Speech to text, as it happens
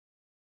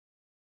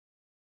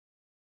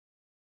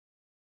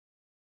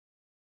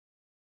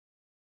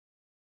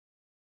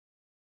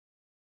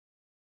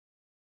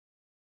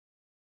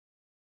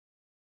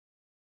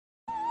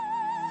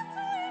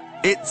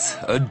It's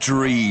a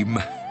dream.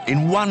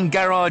 In one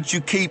garage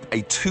you keep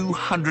a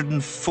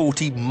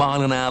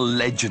 240-mile-an-hour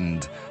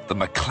legend, the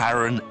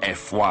McLaren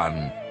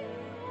F1.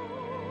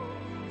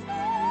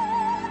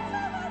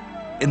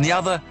 In the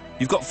other,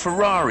 you've got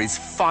Ferrari's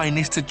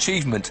finest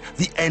achievement,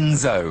 the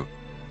Enzo,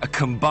 a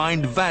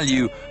combined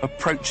value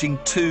approaching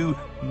 £2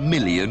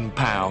 million.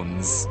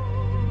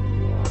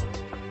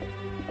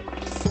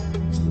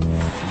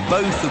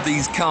 Both of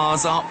these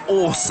cars are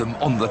awesome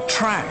on the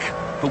track,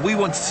 but we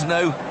wanted to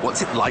know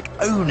what's it like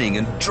owning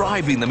and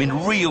driving them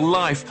in real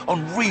life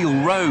on real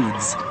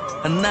roads.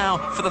 And now,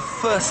 for the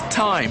first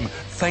time,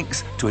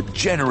 thanks to a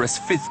generous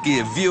fifth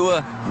gear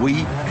viewer,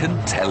 we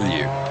can tell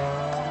you.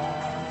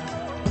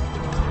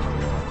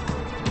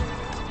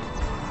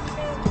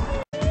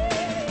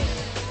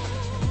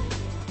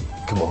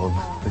 Come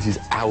on, this is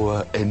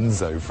our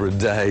Enzo for a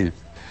day.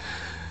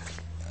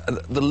 And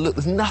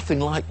there's nothing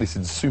like this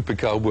in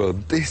supercar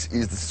world. This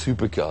is the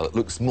supercar that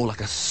looks more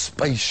like a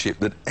spaceship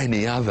than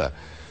any other.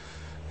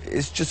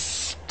 It's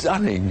just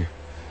stunning.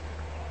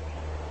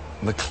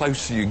 And the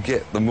closer you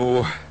get, the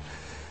more,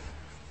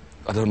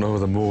 I don't know,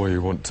 the more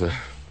you want to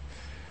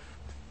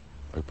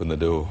open the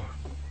door.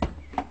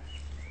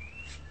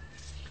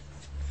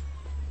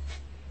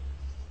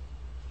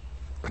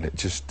 And it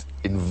just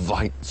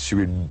invites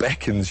you, it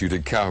beckons you to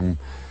come.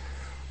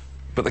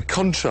 But the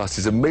contrast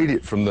is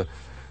immediate from the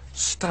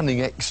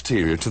stunning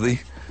exterior to the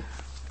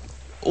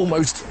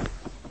almost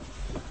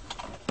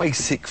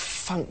basic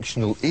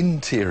functional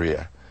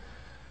interior.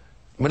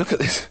 I mean, look at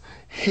this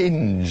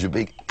hinge, a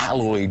big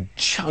alloy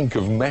chunk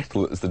of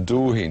metal that's the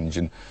door hinge,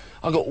 and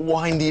I've got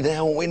windy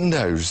down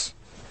windows.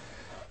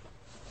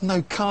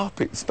 No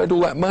carpets, spend all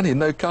that money and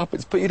no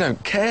carpets, but you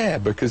don't care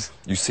because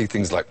you see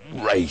things like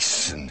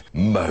race and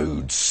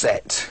mode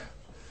set.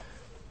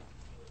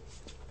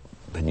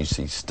 Then you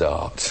see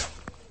start.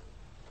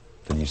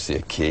 Then you see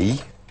a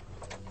key.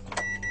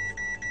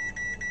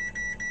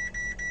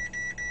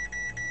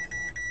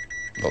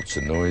 Lots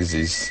of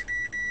noises.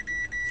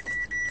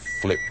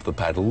 Flip the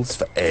pedals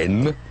for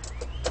N.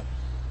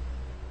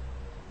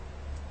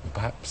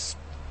 Perhaps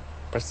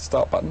press the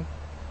start button.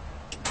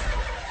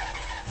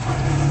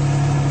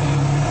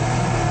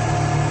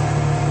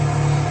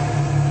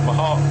 My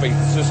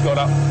heartbeat's just got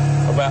up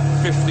about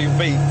 50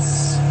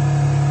 beats.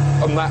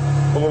 And that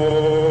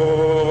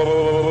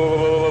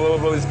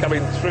is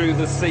coming through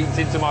the seat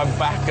into my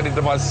back and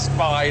into my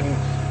spine,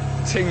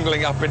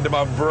 tingling up into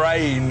my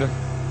brain.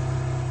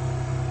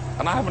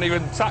 And I haven't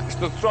even touched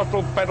the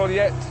throttle pedal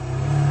yet.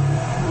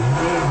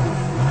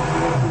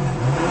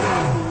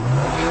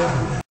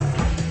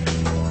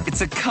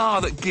 It's a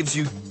car that gives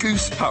you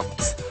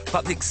goosebumps,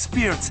 but the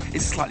experience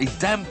is slightly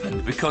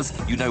dampened because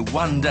you know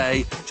one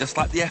day, just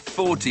like the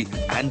F40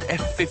 and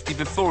F50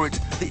 before it,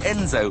 the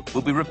Enzo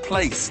will be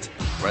replaced,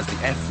 whereas the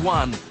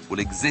F1 will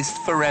exist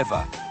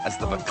forever as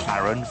the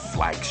McLaren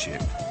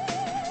flagship.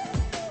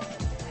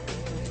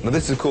 Now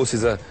this, of course,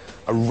 is a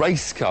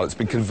race car that's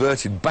been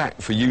converted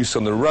back for use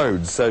on the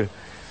road, so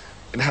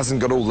it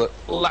hasn't got all the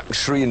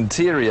luxury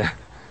interior.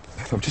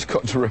 I've just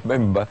got to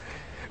remember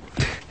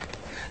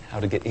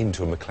how to get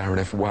into a McLaren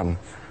F1.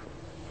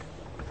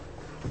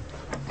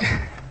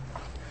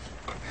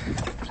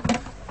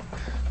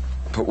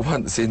 But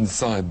once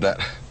inside that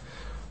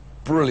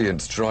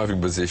brilliant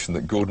driving position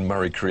that Gordon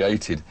Murray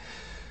created,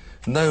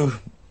 no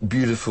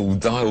beautiful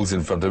dials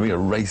in front of me, a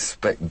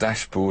race-spec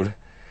dashboard,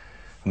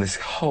 and this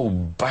whole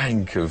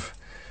bank of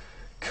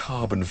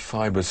carbon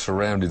fibre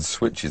surrounded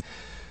switches.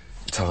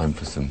 Time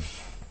for some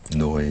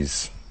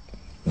noise.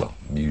 Well,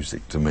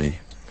 music to me.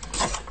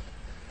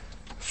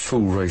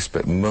 Full race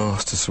spec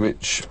master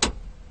switch.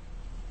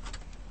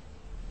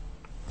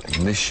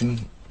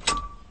 Ignition.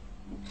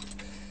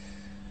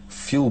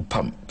 Fuel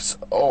pumps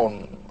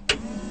on.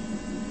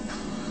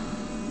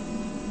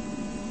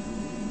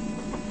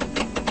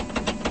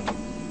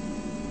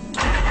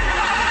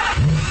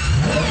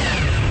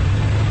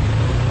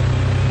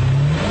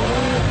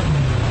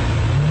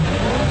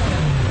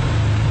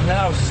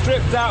 Now,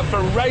 stripped out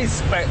for race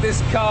spec,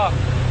 this car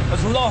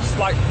has lost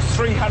like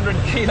 300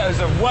 kilos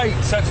of weight,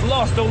 so it's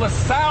lost all the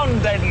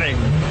sound deadening.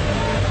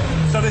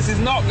 So this is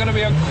not going to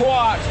be a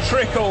quiet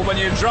trickle when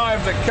you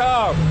drive the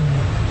car.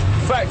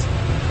 In fact,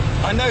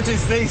 I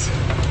noticed these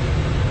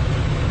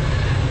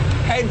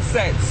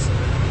headsets,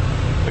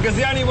 because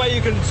the only way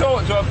you can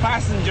talk to a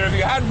passenger if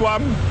you had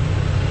one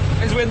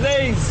is with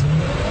these.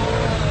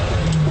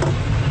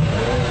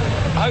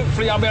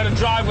 Hopefully I'll be able to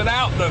drive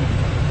without them,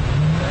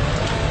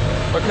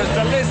 because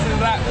to listen to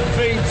that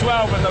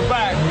V12 in the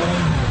back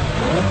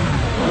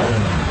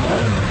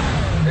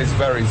is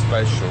very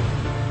special.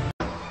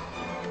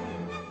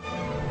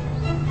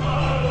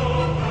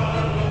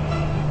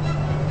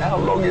 How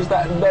long is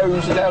that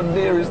nose and how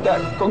near is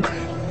that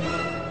concrete?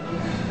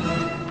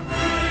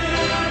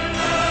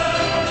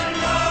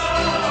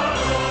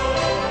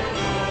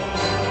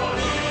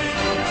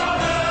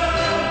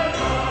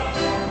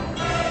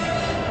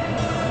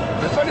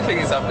 The funny thing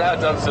is I've now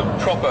done some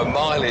proper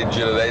mileage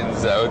in an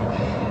Enzo,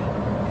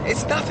 and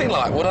it's nothing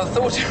like what I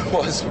thought it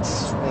was.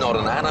 It's not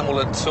an animal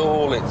at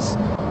all. It's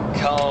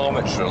calm,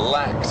 it's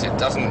relaxed, it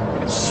doesn't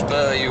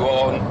spur you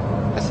on.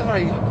 It's a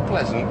very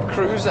pleasant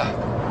cruiser.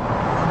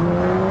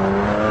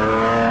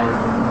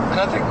 And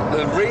I think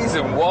the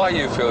reason why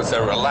you feel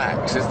so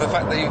relaxed is the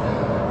fact that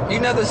you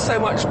know there's so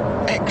much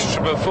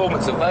extra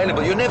performance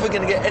available. You're never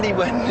going to get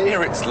anywhere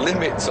near its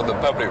limits on the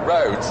public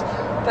roads.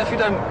 Therefore, you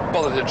don't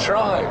bother to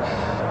try.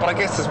 But I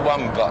guess there's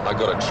one button I've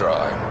got to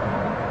try,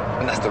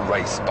 and that's the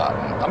race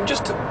button.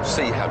 Just to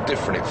see how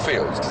different it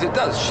feels, because it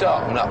does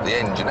sharpen up the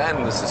engine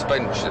and the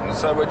suspension.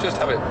 So we'll just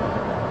have it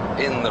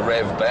in the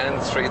rev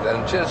band, 3,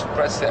 then just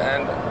press it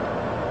and...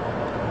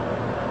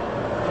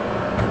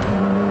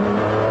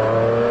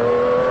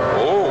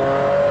 Oh!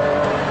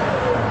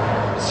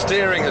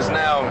 Steering is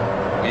now,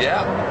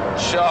 yeah,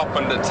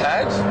 sharpened a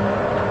tad.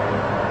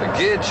 The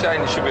gear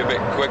change should be a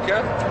bit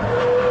quicker.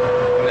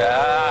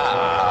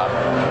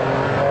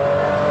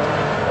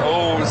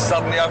 Oh,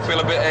 suddenly I feel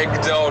a bit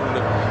egged on.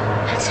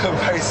 It's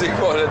amazing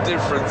what a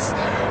difference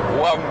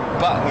one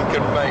button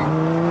can make.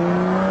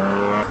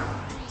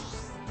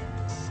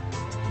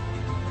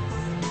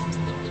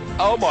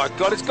 Oh my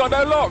God, it's got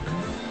no lock.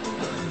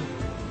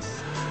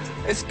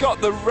 It's got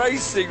the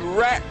racing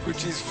rack,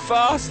 which is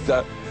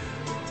faster,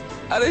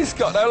 and it's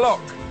got no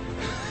lock.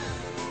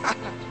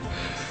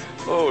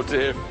 Oh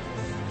dear.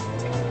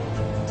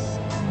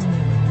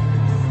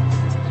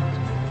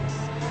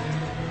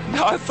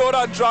 Now, I thought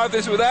I'd drive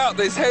this without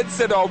this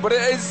headset on, but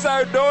it is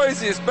so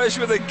noisy,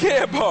 especially with the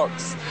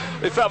gearbox.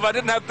 In fact, if I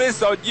didn't have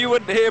this on, you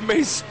wouldn't hear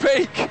me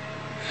speak.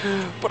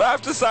 But I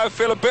have to say, I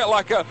feel a bit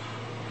like a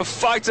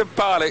fighter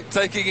pilot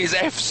taking his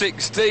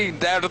F-16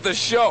 down to the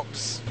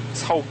shops.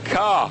 This whole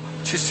car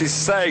just is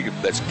saying,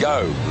 let's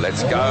go,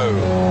 let's go.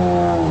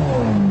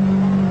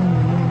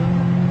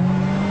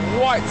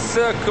 White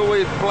circle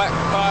with black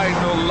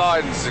final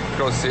lines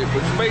across it,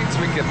 which means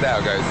we can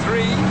now go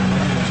 3,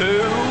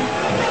 2...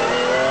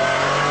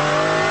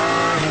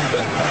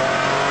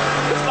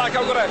 It's like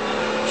I've got a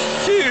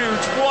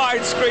huge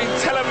widescreen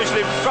television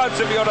in front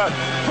of me on a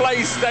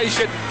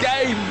PlayStation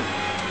game.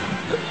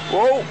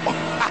 Whoa!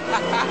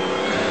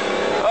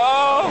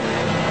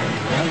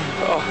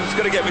 Oh, it's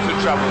going to get me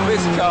into trouble.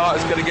 This car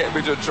is going to get me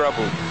into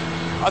trouble.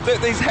 I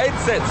think these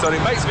headsets on,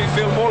 it makes me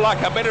feel more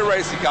like I'm in a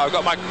racing car. I've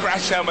got my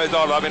crash helmet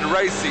on, I'm in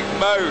racing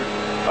mode.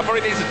 I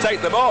probably need to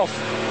take them off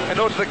in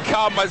order to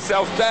calm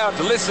myself down,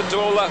 to listen to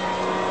all the...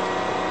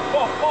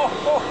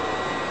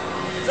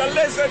 to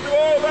listen to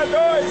all the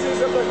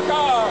noises of the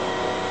car.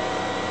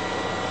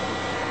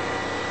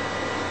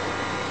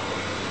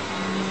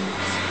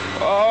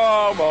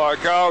 Oh my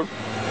God.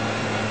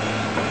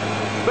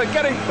 But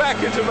getting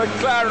back into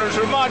McLaren has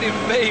reminded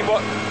me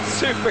what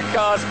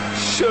supercars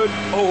should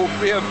all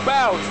be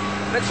about.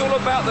 And it's all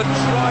about the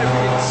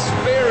driving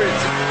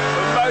experience.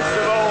 But most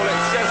of all,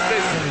 it's just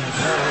this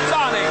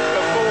stunning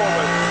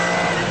performance.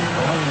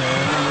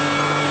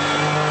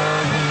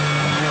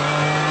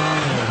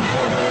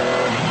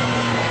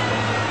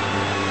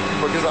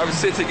 Because I'm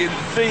sitting in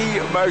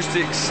the most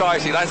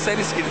exciting, I say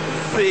this again,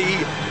 the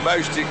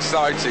most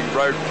exciting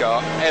road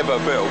car ever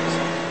built.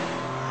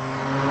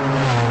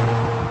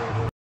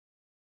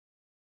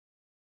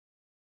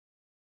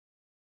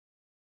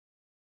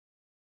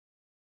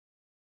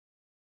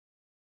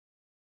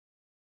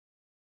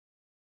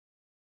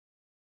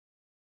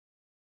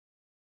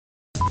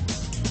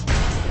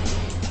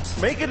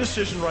 Make a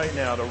decision right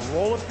now to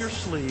roll up your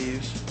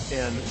sleeves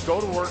and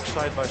go to work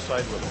side by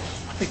side with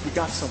us. I think we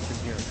got something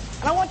here.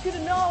 And I want you to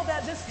know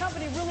that this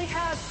company really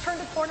has turned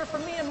a corner for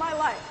me in my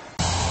life.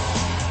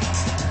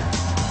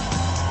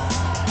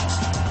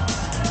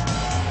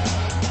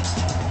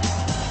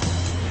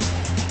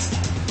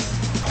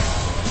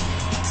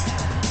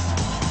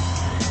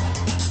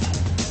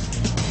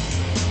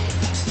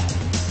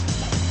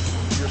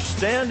 You're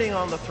standing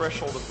on the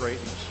threshold of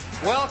greatness.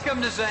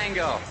 Welcome to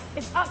Zango.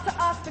 It's up to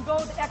us to go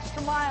the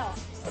extra mile.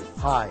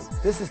 Hi,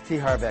 this is T.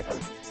 Harv Eker,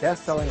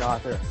 best-selling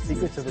author of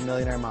Secrets of the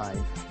Millionaire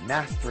Mind,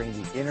 Mastering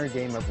the Inner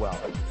Game of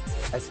Wealth.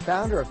 As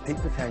founder of Peak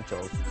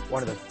Potentials,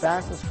 one of the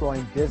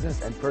fastest-growing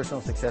business and personal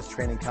success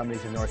training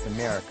companies in North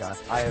America,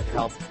 I have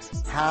helped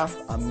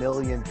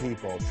 500,000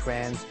 people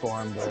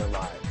transform their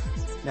lives.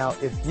 Now,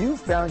 if you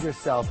found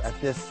yourself at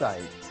this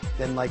site,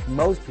 then like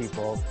most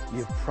people,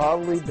 you've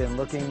probably been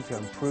looking to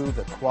improve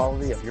the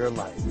quality of your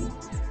life.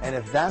 And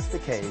if that's the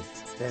case,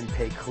 then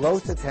pay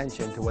close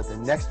attention to what the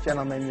next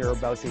gentleman you're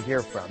about to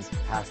hear from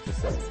has to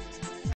say.